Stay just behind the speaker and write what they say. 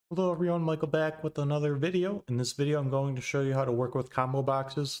Hello everyone, Michael back with another video. In this video, I'm going to show you how to work with combo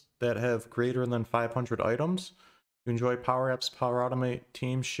boxes that have greater than 500 items. If you enjoy Power Apps, Power Automate,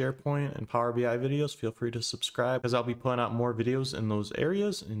 Teams, SharePoint, and Power BI videos, feel free to subscribe as I'll be putting out more videos in those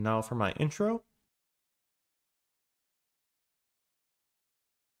areas. And now for my intro.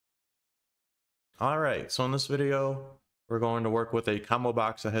 Alright, so in this video, we're going to work with a combo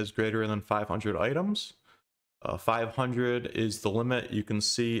box that has greater than 500 items. 500 is the limit you can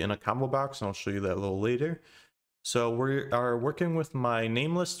see in a combo box, and I'll show you that a little later. So we are working with my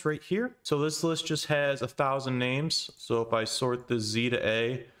name list right here. So this list just has 1,000 names. So if I sort the Z to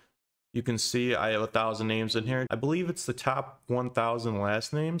A, you can see I have 1,000 names in here. I believe it's the top 1,000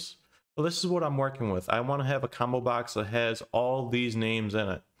 last names. So this is what I'm working with. I want to have a combo box that has all these names in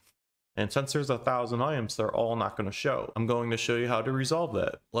it. And since there's 1,000 items, they're all not going to show. I'm going to show you how to resolve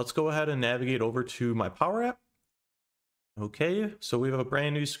that. Let's go ahead and navigate over to my Power App. Okay, so we have a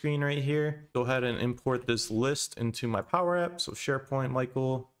brand new screen right here. Go ahead and import this list into my Power App. So SharePoint,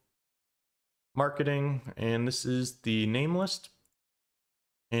 Michael, Marketing, and this is the name list.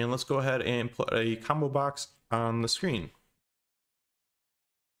 And let's go ahead and put a combo box on the screen.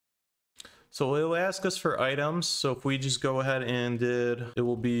 So it'll ask us for items. So if we just go ahead and it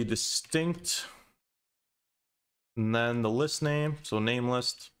will be distinct, and then the list name, so name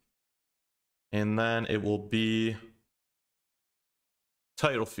list, and then it will be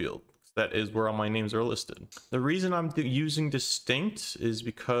title field. That is where all my names are listed. The reason I'm using distinct is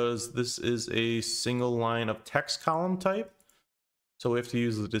because this is a single line of text column type. So we have to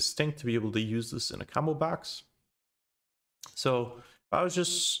use the distinct to be able to use this in a combo box. So if I was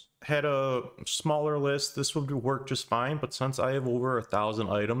just had a smaller list, this would work just fine. But since I have over 1,000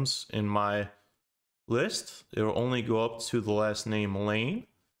 items in my list, it will only go up to the last name Lane.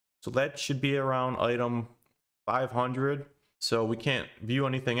 So that should be around item 500. So we can't view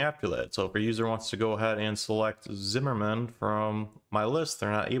anything after that. So if a user wants to go ahead and select Zimmerman from my list, they're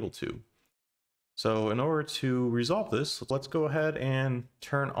not able to. So in order to resolve this, let's go ahead and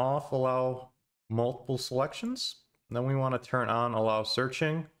turn off allow multiple selections. Then we want to turn on allow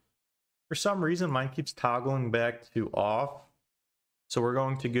searching. For some reason, mine keeps toggling back to off. So we're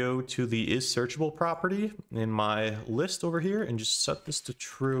going to go to the is searchable property in my list over here and just set this to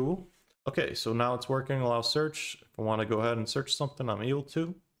true. Okay, so now it's working, allow search. If I want to go ahead and search something, I'm able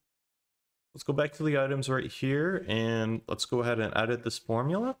to. Let's go back to the items right here and let's go ahead and edit this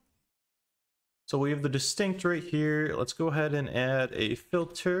formula. So we have the distinct right here. Let's go ahead and add a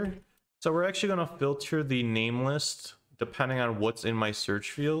filter. So we're actually going to filter the name list depending on what's in my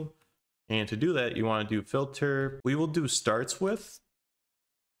search field. And to do that, you want to do filter. We will do starts with.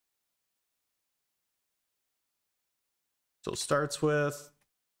 So starts with.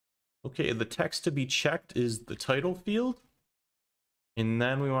 Okay, the text to be checked is the title field. And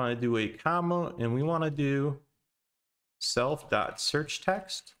then we want to do a comma and we want to do self.search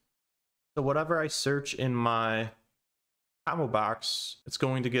text. So whatever I search in my combo box, it's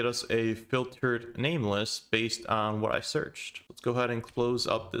going to get us a filtered name list based on what I searched. Let's go ahead and close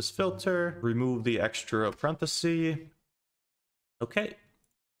up this filter, remove the extra parenthesis. Okay.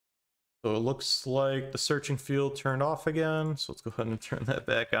 So it looks like the searching field turned off again. So let's go ahead and turn that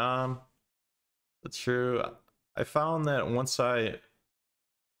back on. That's true. I found that once I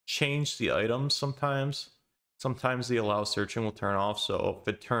change the items sometimes the allow searching will turn off. So if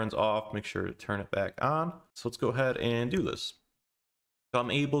it turns off, make sure to turn it back on. So let's go ahead and do this. So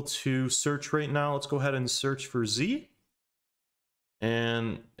I'm able to search right now. Let's go ahead and search for Z.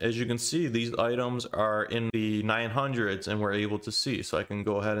 And as you can see, these items are in the 900s and we're able to see. So I can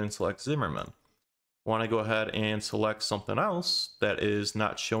go ahead and select Zimmerman. I want to go ahead and select something else that is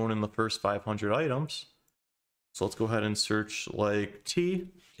not shown in the first 500 items. So let's go ahead and search like T.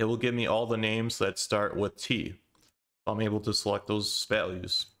 It will give me all the names that start with T. So I'm able to select those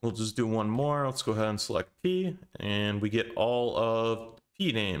values. We'll just do one more. Let's go ahead and select P and we get all of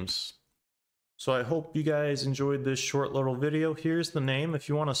P names. So I hope you guys enjoyed this short little video. Here's the name. If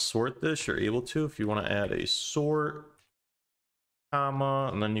you want to sort this, you're able to. If you want to add a sort, comma,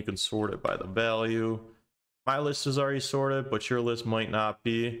 and then you can sort it by the value. My list is already sorted, but your list might not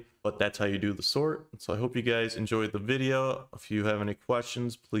be. But that's how you do the sort. So I hope you guys enjoyed the video. If you have any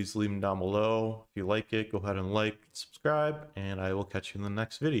questions, please leave them down below. If you like it, go ahead and like, subscribe, and I will catch you in the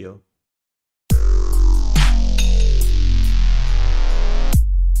next video.